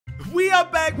We are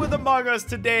back with Among Us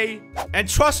today. And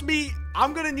trust me,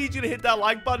 I'm gonna need you to hit that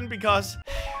like button because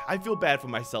I feel bad for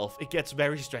myself. It gets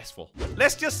very stressful.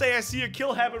 Let's just say I see a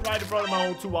kill happen right in front of my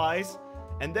own 2 eyes.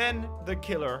 And then the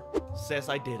killer says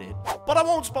I did it. But I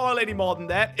won't spoil any more than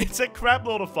that. It's a crap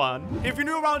load of fun. If you're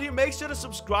new around here, make sure to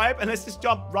subscribe and let's just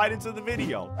jump right into the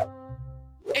video.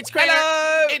 It's Crainer.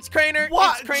 Hello. It's Crainer.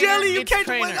 What? It's Crainer. Jelly, you can't.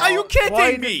 Crainer. Are you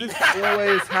kidding me? This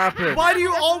always happens. Why do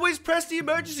you always press the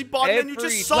emergency button and you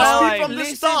just sauce me from the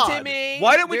Listen start? to me.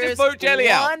 Why don't we just vote Jelly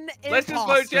out? Let's just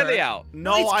vote imposter. Jelly out.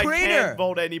 No, I Crainer. can't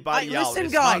vote anybody out. Listen,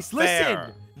 It's guys, not fair.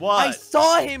 listen. What? I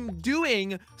saw him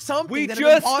doing something We that just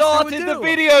an imposter would started do. the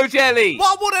video, Jelly.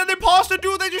 What would an imposter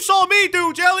do that you saw me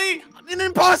do, Jelly? An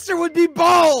imposter would be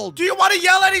bold. Do you want to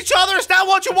yell at each other? Is that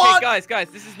what you Okay, want? guys,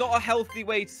 this is not a healthy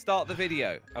way to start the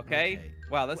video, okay?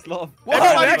 Wow, that's a lot of...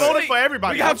 Everybody actually, voted for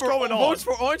everybody. We have What's going on? votes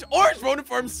for Orange. Orange voted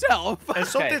for himself. And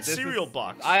so Okay, did this Cereal is-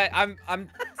 Box. I'm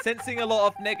sensing a lot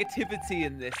of negativity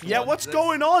in this Yeah, one. what's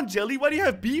going on, Jelly? Why do you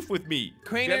have beef with me?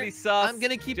 Crainer, Jelly sus, I'm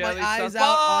gonna keep Jelly my eyes sus.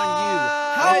 out on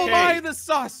you. How Okay. am I the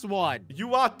sus one?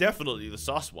 You are definitely the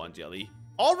sus one, Jelly.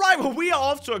 All right, well, we are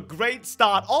off to a great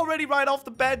start. Already right off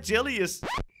the bat, Jelly is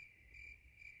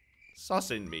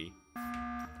sussing me.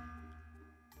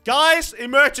 Guys,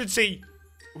 emergency.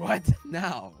 What?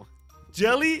 Now.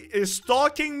 Jelly is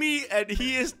stalking me, and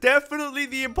he is definitely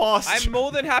the imposter. I'm more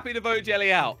than happy to vote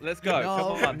Jelly out. Let's go.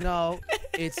 Come on. No,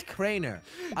 it's Crainer.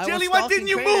 I Jelly, was why didn't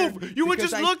you stalking move? Crainer You were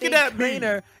because just I looking think at me.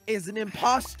 Crainer is an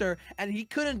imposter, and he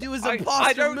couldn't do his imposter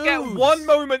I don't moves. get one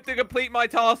moment to complete my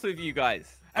task with you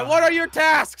guys. And what are your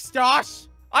tasks, Josh?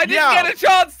 I didn't Yeah. get a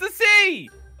chance to see.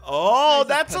 Oh, Guys are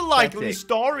that's a likely pathetic.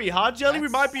 story, huh, Jelly? We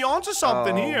might be onto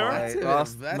something here.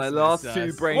 My last sus.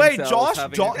 two brain Wait, cells Josh,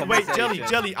 having a wait, conversation.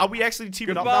 Jelly, are we actually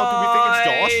teaming Goodbye. up now? Do we think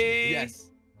it's Josh? Yes.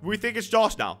 We think it's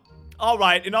Josh now. All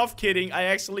right, enough kidding. I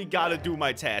actually gotta do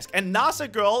my task. And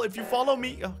NASA girl, if you follow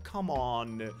me, oh, come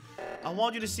on. I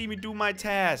want you to see me do my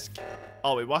task.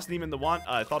 Oh, it wasn't even the one.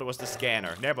 I thought it was the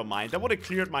scanner. Never mind. That would have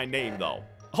cleared my name though.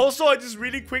 Also, I just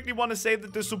really quickly want to say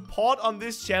that the support on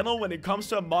this channel when it comes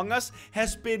to Among Us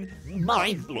has been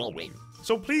mind-blowing.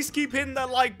 So please keep hitting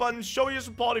that like button. Show your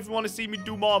support if you want to see me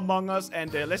do more Among Us.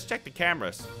 And let's check the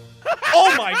cameras.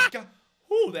 Oh my god.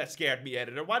 Ooh, that scared me,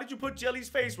 editor. Why did you put Jelly's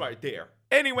face right there?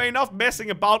 Anyway, enough messing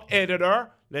about,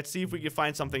 editor. Let's see if we can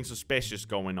find something suspicious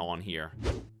going on here.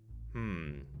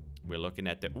 We're looking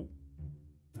at the... Ooh.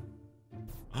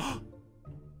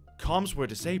 Comms were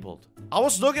disabled. I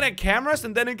was looking at cameras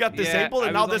and then it got disabled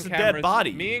and now there's a dead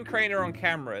body. Me and Crainer are on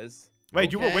cameras.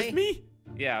 Wait, you were with me?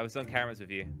 Yeah, I was on cameras with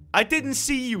you. I didn't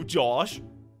see you, Josh.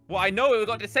 Well, I know it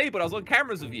got disabled. I was on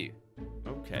cameras with you.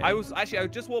 Okay. I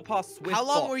just walked past Swift How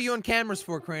long Fox. were you on cameras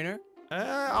for, Crainer?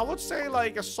 I would say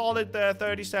like a solid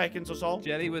 30 seconds or so.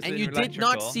 Jelly was And in you did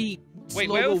not electrical. see Wait,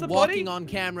 where was Slobo the walking body? on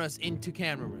cameras into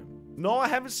camera room. No, I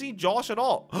haven't seen Josh at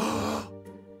all.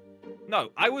 No,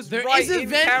 I was There right is a in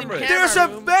vent in cameras. camera There's a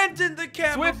room. vent in the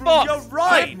camera Swift room. Fox. You're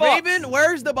right. Swift Fox. Raven,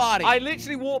 where's the body? I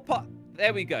literally walked past.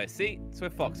 There we go. See?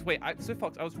 Swift Fox. Wait, Swift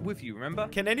Fox, I was with you, remember?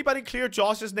 Can anybody clear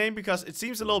Josh's name because it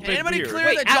seems a little Can bit anybody weird. clear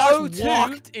Wait, that at Josh O2?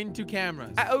 walked into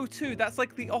cameras? At O2, that's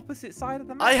like the opposite side of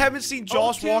the map. I haven't seen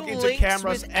Josh O2 walk into links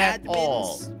cameras with at admin's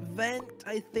all. Vent,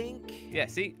 I think. Yeah,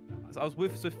 see? I was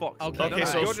with Swift Fox. Okay, Okay,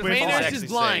 so you're just Swift Fox Crainer's actually is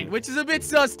blind, saying- which is a bit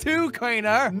sus too,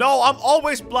 Crainer. No, I'm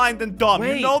always blind and dumb.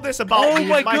 Wait. You know this about Oh me.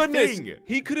 my It's my goodness! thing.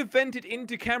 He could have vented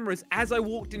into cameras as I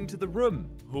walked into the room.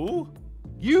 Who?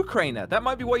 You, Crainer. That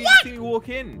might be why you didn't see me walk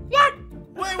in. What?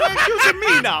 Wait, we're accusing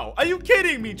me now. Are you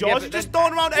kidding me, Josh? Yeah, You're but just then-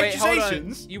 throwing around Wait, hold on.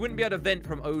 accusations. You wouldn't be able to vent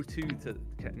from O2 to...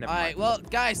 Never Alright, mind. well,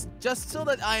 guys, just so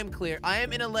that I am clear, I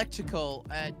am in electrical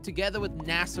together with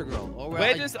NASA Girl. Or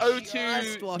Where does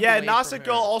O2 O2... Yeah, NASA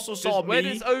girl also saw Where me.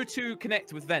 does O2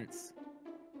 connect with vents?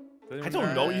 I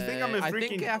don't know. You think I'm a I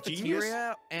think freaking cafeteria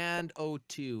genius? and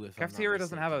O2. If Cafeteria I'm not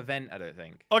doesn't have a vent, I don't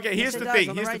think. Okay, here's Yes, the it does, thing.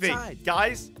 on the Here's the right thing. side.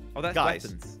 Guys, Oh, that's Guys.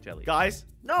 weapons, Jelly. guys,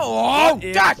 No, oh,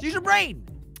 if- Josh, use your brain.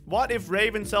 what if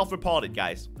Raven self-reported,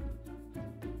 guys?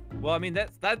 Well, I mean,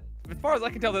 that's as far as I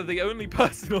can tell, they're the only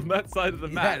person on that side of the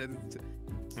map. It's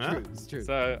Huh? true. It's true.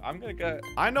 So I'm gonna go.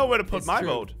 I know where to put It's my true.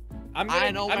 vote. I'm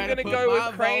I know gonna where to put go my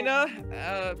with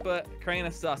Crainer, but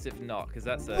Crainer sus if not, because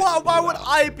that's a. Why would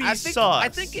I be I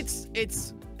sus? think it's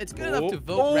good enough to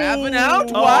vote Oh. Raven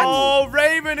out. Oh. What? Oh,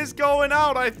 Raven is going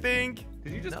out, I think.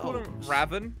 Did you just No. call him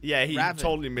Raven? Yeah, he Raven.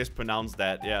 totally mispronounced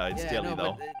that. Yeah, it's Yeah, Jelly, no,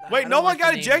 though. but, Wait, I no don't one like the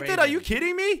got name ejected? Are Raven. you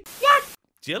kidding me? What?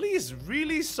 Jelly is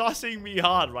really sussing me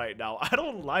hard right now. I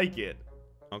don't like it.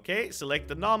 Okay, select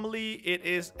anomaly. It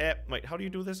is at... Wait, how do you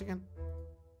do this again?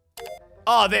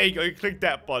 Oh, there you go. You click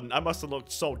that button. I must have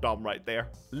looked so dumb right there.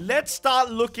 Let's start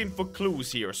looking for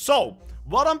clues here. So,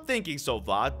 What I'm thinking so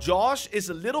far, Josh is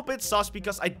a little bit sus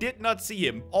because I did not see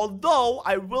him. Although,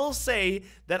 I will say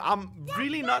that I'm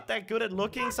really not that good at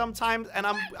looking sometimes, and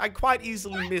I quite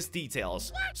easily miss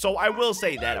details. So I will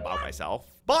say that about myself.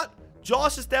 But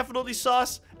Josh is definitely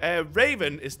sus.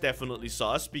 Raven is definitely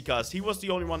sus because he was the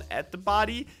only one at the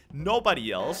body.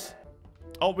 Nobody else.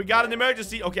 Oh, we got an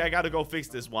emergency. Okay, I gotta go fix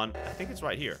this one. I think it's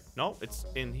right here. No, it's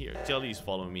in here. Jelly's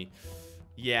following me.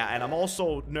 Yeah, and I'm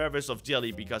also nervous of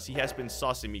Jelly because he has been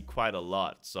sussing me quite a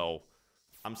lot, so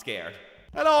I'm scared.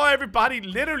 Hello, everybody.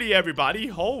 Literally everybody.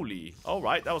 Holy. All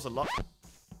right, that was a lot.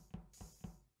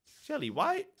 Jelly,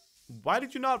 why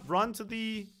did you not run to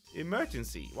the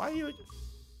emergency?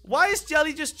 Why is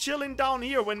Jelly just chilling down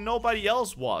here when nobody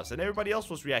else was and everybody else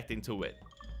was reacting to it?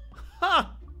 Huh.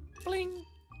 Bling.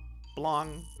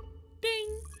 Blong.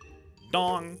 Ding.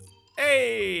 Dong.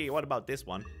 Hey, what about this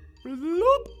one?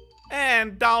 Bloop.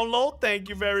 And download, thank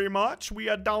you very much. We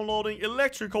are downloading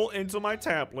electrical into my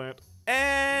tablet.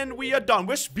 And we are done.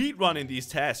 We're speedrunning these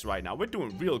tasks right now. We're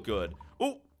doing real good.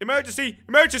 Oh, emergency,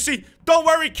 emergency. Don't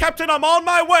worry, Captain, I'm on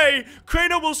my way.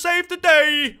 Crainer will save the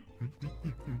day.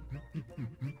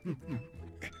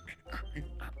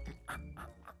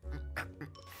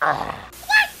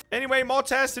 Anyway, more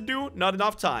tasks to do, not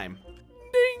enough time.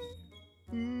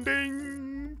 Ding,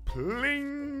 ding,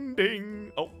 pling,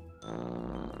 ding. Oh.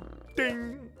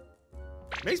 Ding.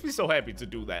 Makes me so happy to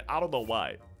do that. I don't know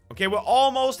why. Okay, we're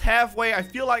almost halfway. I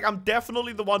feel like I'm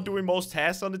definitely the one doing most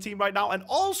tasks on the team right now. And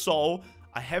also,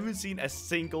 I haven't seen a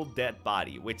single dead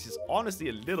body, which is honestly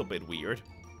a little bit weird.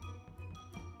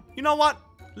 You know what?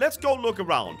 Let's go look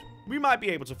around. We might be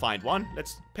able to find one.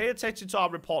 Let's pay attention to our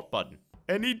report button.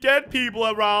 Any dead people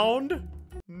around?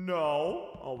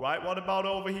 No. All right, what about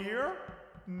over here?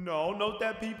 No, no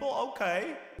dead people.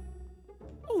 Okay.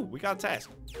 Ooh, we got a task.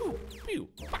 Pew, pew,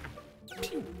 pow.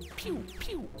 Pew, pew,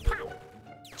 pew, pow.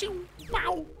 Choo,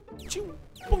 pow. Choo,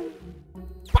 boom.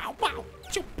 Pow, pow.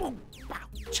 Choo, boom. Pow.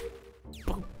 Choo,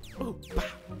 boom, boom, pow.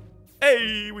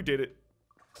 Hey, we did it.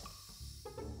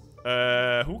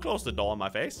 Who closed the door in my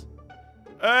face?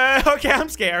 Okay, I'm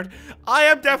scared. I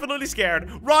am definitely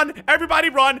scared. Run, everybody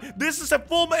run. This is a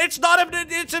full, it's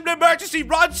an emergency.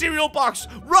 Run, cereal box,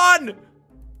 run.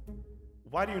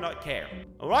 Why do you not care?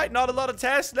 All right, not a lot of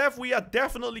tasks left. We are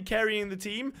definitely carrying the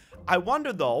team. I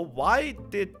wonder though, why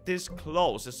did this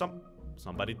close?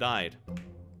 Somebody died.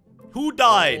 Who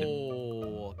died?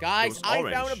 Oh, guys, I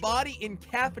found a body in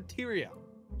cafeteria.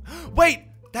 Wait,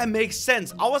 that makes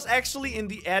sense. I was actually in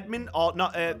the admin,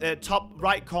 top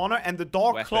right corner, and the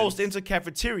door closed into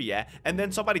cafeteria, and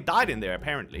then somebody died in there,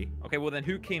 apparently. Okay, well then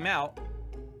who came out?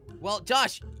 Well,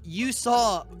 Josh, you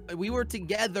saw we were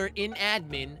together in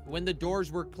admin when the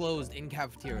doors were closed in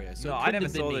cafeteria. So no, I never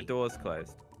saw the doors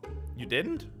closed. You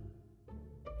didn't?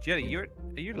 Jelly, are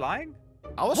you lying?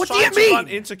 I was trying to run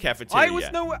into cafeteria. I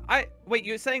was nowhere. Wait,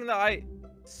 you're saying that I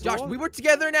saw... Josh, we were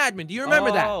together in admin. Do you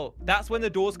remember that? Oh, that's when the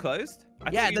doors closed?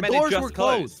 Yeah, the doors were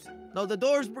closed. No, the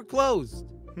doors were closed.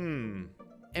 And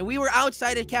we were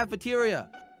outside a cafeteria.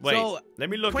 Wait, so, let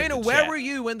me look at the Crainer, where were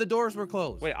you when the doors were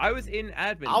closed? Wait, I was in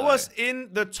admin. I was in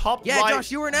the top right. Yeah, Josh,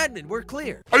 you were in admin. We're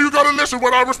clear. Are you gonna listen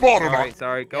when I respond or not? Alright,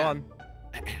 sorry, go on.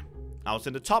 I was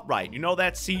in the top right. You know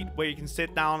that seat where you can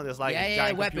sit down and there's like a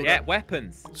giant weapons. computer? Yeah,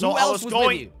 weapons. So Who I else was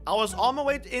with you? I was on my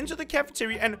way into the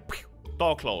cafeteria and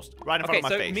door closed right in front of my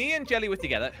face. Okay, so me and Jelly were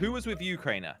together. Who was with you,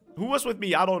 Crainer? Who was with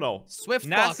me? I don't know.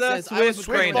 Swiftbox says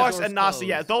Swiftbox and NASA.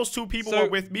 Yeah, those two people were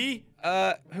with me.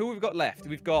 Who we've got left?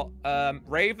 We've got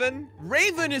Raven.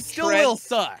 Raven is still a little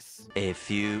sus. A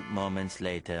few moments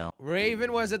later.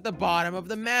 Raven was at the bottom of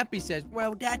the map. He says,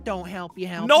 well, that don't help you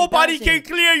help. Nobody can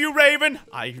clear you, Raven.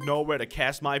 I know where to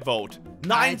cast my vote.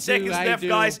 9 seconds left,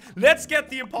 guys. Let's get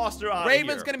the imposter out of here.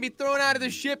 Raven's gonna be thrown out of the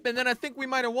ship, and then I think we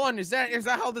might have won. Is that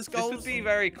how this goes? This would be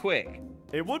very quick.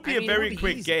 It would be a very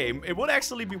quick game. It would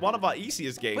actually be one of our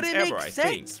easiest games ever, I think. But it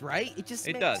makes sense, right? It just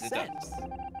makes sense.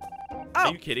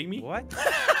 Are you kidding me? What?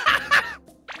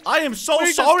 I am so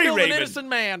sorry, Raven. An innocent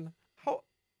man.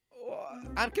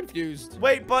 I'm confused.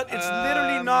 Wait, but it's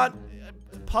literally not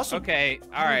possible. Okay,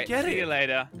 all right. See you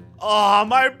later. Oh,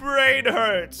 my brain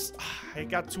hurts. I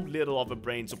got too little of a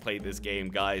brain to play this game,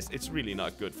 guys. It's really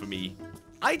not good for me.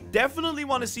 I definitely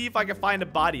want to see if I can find a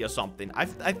body or something. I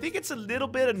think it's a little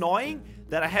bit annoying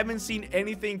that I haven't seen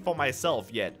anything for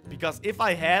myself yet. Because if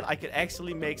I had, I could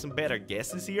actually make some better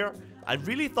guesses here. I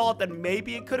really thought that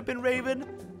maybe it could have been Raven.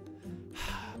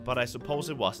 But I suppose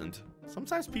it wasn't.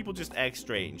 Sometimes people just act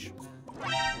strange.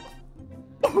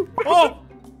 Oh!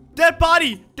 Dead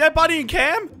body! Dead body in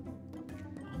Cam?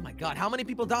 Oh my god, how many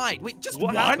people died? Wait, just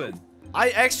what one? happened? I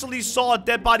actually saw a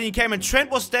dead body in Cam and Trent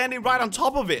was standing right on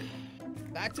top of it.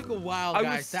 That took a while, I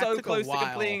guys. was That so took close a to while.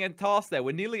 completing a task there.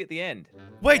 We're nearly at the end.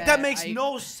 Wait, Yeah, that makes I-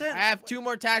 no sense. I have 2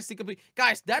 more tasks to complete.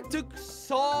 Guys, that took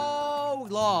so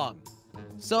long.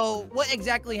 So, what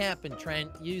exactly happened, Trent?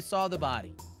 You saw the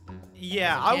body.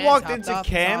 Yeah, So I Cams walked hopped into up and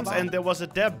saw a Cam's body. and there was a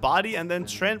dead body and then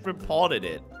Trent reported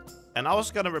it. And I was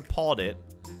gonna report it.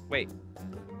 Wait.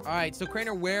 All right, so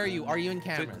Crainer, where are you? Are you in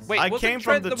cameras? Wait, I wasn't came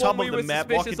Trent from the the top one of we the were map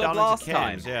walking suspicious down of last into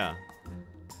Cam's, time? yeah.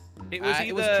 It was either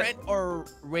it was Trent or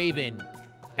Raven. It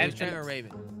And- was Trent or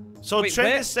Raven. So Wait, Trent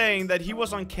where- is saying that he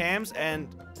was on Cam's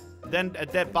and then a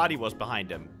dead body was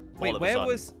behind him. all Wait, of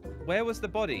a sudden. where was the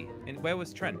body? And where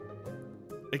was Trent?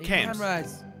 It In Cam's.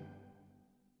 cameras.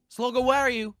 Slogo, where are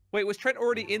you? Wait, was Trent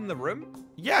already in the room?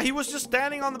 Yeah, he was just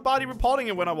standing on the body reporting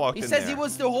it when I walked He in says there. he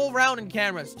was the whole round in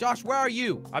cameras. Josh, where are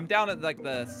you? I'm down at like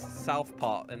the south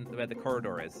part and where the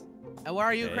corridor is. And where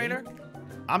are you, Okay. Crainer?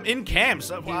 I'm in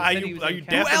Cam's. Are said he you was are in you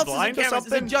Cam's. deaf Who else and is in blind or cameras? Is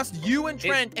something? it just you and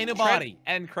Trent and a body?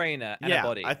 And Crainer and Yeah, a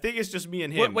body. I think it's just me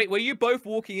and him. Wait, were you both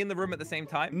walking in the room at the same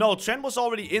time? No, Trent was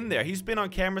already in there. He's been on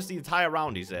cameras the entire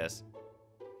round, he says.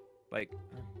 Like,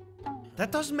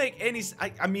 That doesn't make any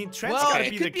I mean, Trent's Well, gotta it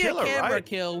be could the be killer, a camera right?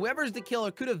 kill. Whoever's the killer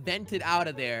could have vented out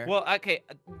of there. well, okay,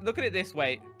 look at it this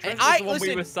way. Trent I- was the one we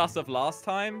listen- were sus of last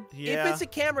time. Yeah. If it's a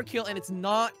camera kill and it's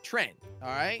not Trent, all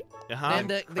right? Uh-huh. Then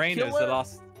the Crainer's killer...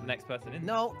 the next person in.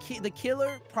 No, the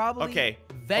killer probably Okay.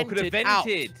 vented could have out.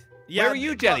 vented. Yeah, Where were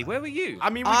you, Jelly? Where were you? I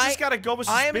mean, we just gotta go with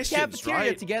I am in suspicions, cafeteria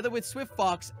right? together with Swift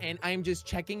Fox, and I'm just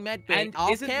checking medbay And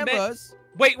off isn't med- cameras.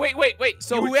 Wait.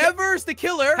 So You were whoever's the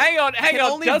killer hang on. can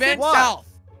only doesn't- vent what? south.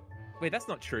 Wait, that's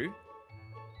not true.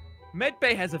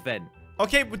 Medbay has a vent.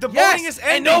 Okay, but the Yes, voting is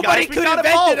ending, and nobody guys. We could have gotta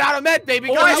vented vote. out of medbay because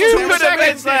Or Guys, I you was 2 could have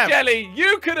seconds vented, left. Jelly.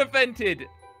 You could have vented.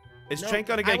 Is No, Trent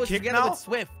gonna I get was kicked together now? with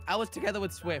Swift. I was together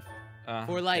with Swift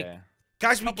for like yeah.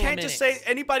 Guys, we couple of can't just say minutes.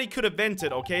 anybody could have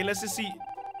vented, okay? Let's just see.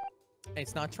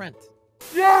 it's not Trent.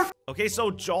 Okay, so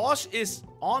Josh is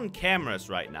on cameras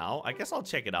right now. I guess I'll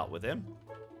check it out with him.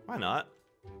 Why not?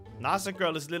 NASA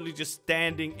Girl is literally just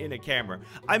standing in a camera.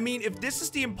 I mean, if this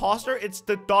is the imposter, it's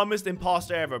the dumbest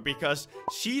imposter ever because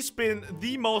she's been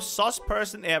the most sus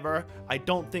person ever. I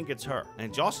don't think it's her.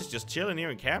 And Josh is just chilling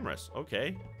here in cameras.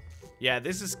 Okay. Yeah,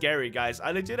 this is scary, guys.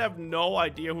 I legit have no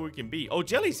idea who it can be. Oh,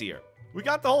 Jelly's here. We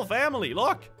got the whole family.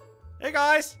 Look. Hey,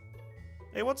 guys.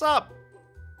 Hey, what's up?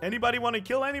 Anybody want to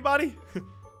kill anybody?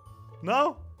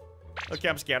 No? Okay,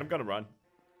 I'm scared. I'm gonna run.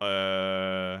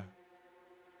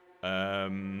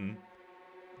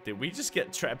 Did we just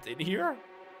get trapped in here?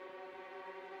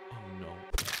 Oh, no.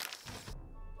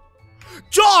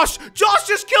 Josh! Josh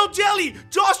just killed Jelly!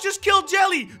 Josh just killed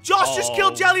Jelly! Josh just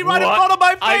killed Jelly right in what? front of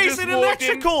my I face just in walked in-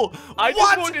 electrical! I What?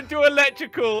 just walked into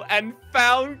electrical and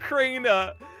found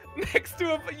Crainer next to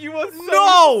him. You are so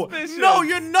No! suspicious. No,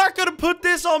 you're not gonna put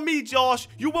this on me, Josh.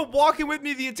 You were walking with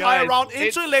me the entire Guys, round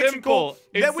it's into electrical. simple.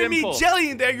 It's Then we simple. meet Jelly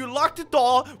in there. You lock the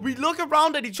door. We look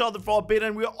around at each other for a bit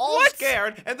and we're all What?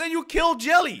 scared. And then you kill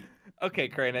Jelly. Okay,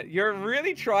 Crainer, you're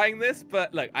really trying this,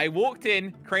 but look, I walked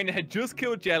in, Crainer had just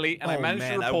killed Jelly, and I managed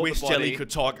to report I wish the body. Jelly could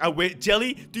talk.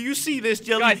 Jelly, do you see this,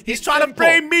 Jelly? Guys, He's it's trying simple. to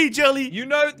frame me, Jelly. You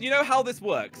know how this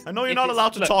works. I know you're If not it's-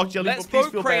 allowed to look, talk, Jelly, let's but please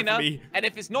vote feel bad for Crainer, me. and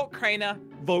if it's not Crainer,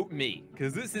 vote me,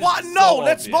 because this is What? so No,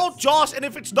 let's obvious. vote Josh. And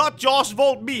if it's not Josh,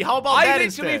 vote me. How about I that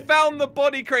literally instead? found the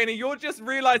body, Crainer. You're just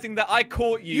realizing that I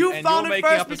caught you. You and found you're it making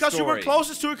first up a because you were story.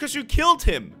 closest to it because you killed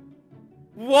him.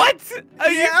 What?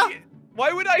 Are Yeah. You,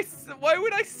 why would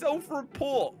I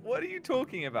self-report? What are you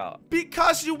talking about?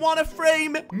 Because you want to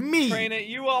frame me. Crainer,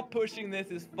 you are pushing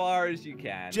this as far as you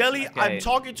can. Jelly, Okay. I'm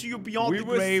talking to you beyond the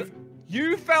grave.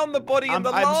 You found the body in I'm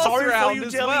the last sorry for round you,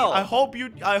 as Jelly. well.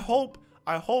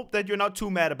 I hope that you're not too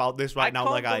mad about this right now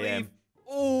like I am.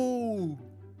 Ooh.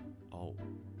 Oh.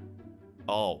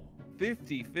 Oh.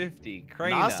 50-50.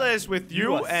 Crainer. NASA is with you,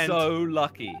 You are and so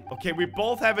lucky. okay, we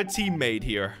both have a teammate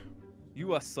here.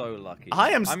 You are so lucky. I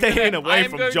am staying away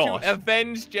from Josh. I'm going to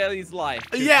avenge Jelly's life.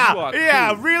 'cause you Yeah, are yeah,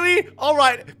 cool. really? All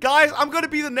right, guys, I'm gonna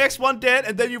be the next one dead,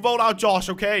 and then you vote out Josh,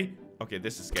 okay? Okay,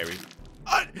 this is scary.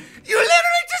 You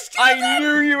literally just killed I him!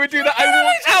 knew you would do that. I literally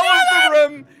walked just out killed of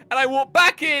the room, and I walked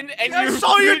back in, and I you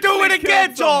saw you do it literally again,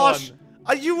 killed someone.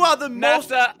 Josh! You are the most...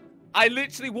 NASA, I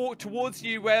literally walked towards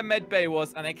you where Medbay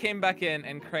was, and I came back in,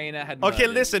 and Crainer had Okay,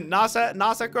 murdered. listen,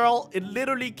 NASA girl, it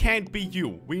literally can't be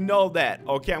you. We know that.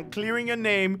 Okay, I'm clearing your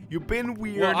name. You've been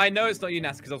weird. Well, I know it's not you,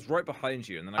 NASA, because I was right behind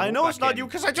you, and then I know walked it's back not in, you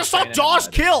because I just and saw Crainer had Josh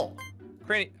murdered. kill.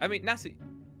 Crainer, I mean, NASA,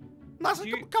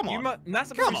 NASA, come on. NASA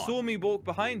Come probably on. saw me walk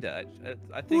behind her.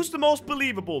 I think. Who's the most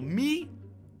believable, me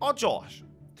or Josh?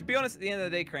 To be honest, at the end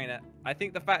of the day, Crainer, I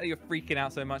think the fact that you're freaking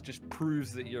out so much just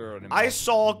proves that you're an I imposter.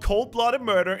 saw cold-blooded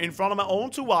murder in front of my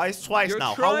own 2 eyes twice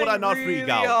now. How would I not freak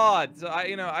out? Hard. So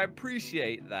I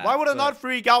appreciate that. Why would I but not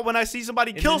freak out when I see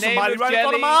somebody kill the name somebody of right in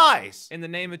front of Jelly- my eyes? In the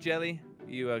name of Jelly,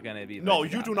 you are gonna be. No,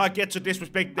 let you down. do not get to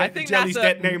disrespect I that think Jelly's NASA,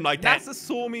 dead name like that. NASA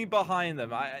saw me behind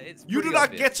them. It's You do pretty not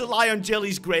obvious. get to lie on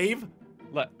Jelly's grave.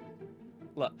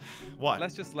 Look. What?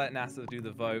 Let's just let NASA do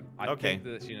the vote. I Okay. think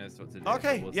that she knows what to do.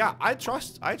 Okay, so we'll yeah, see. I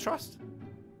trust. I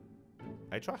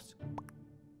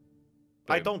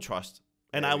Boom. don't trust.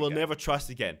 And There I we will go. never trust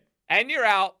again. And you're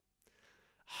out.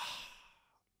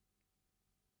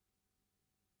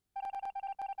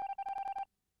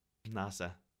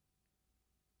 NASA.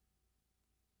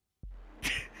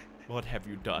 What have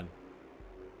you done?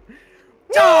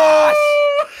 Josh!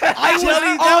 I was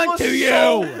Jelly, that on was to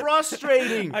so you.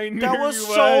 frustrating. I knew that was you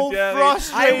so were, Jelly. I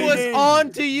frustrating. was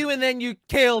on to you, and then you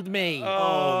killed me.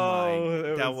 Oh my,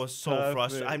 it that was so perfect.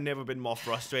 frustrating. I've never been more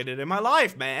frustrated in my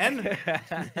life, man.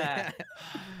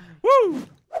 Woo!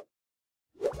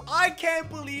 I can't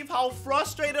believe how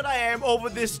frustrated I am over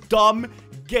this dumb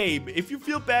game. If you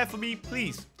feel bad for me,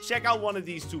 please check out one of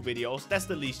these 2 videos. That's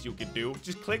the least you can do.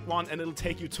 Just click one and it'll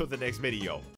take you to the next video.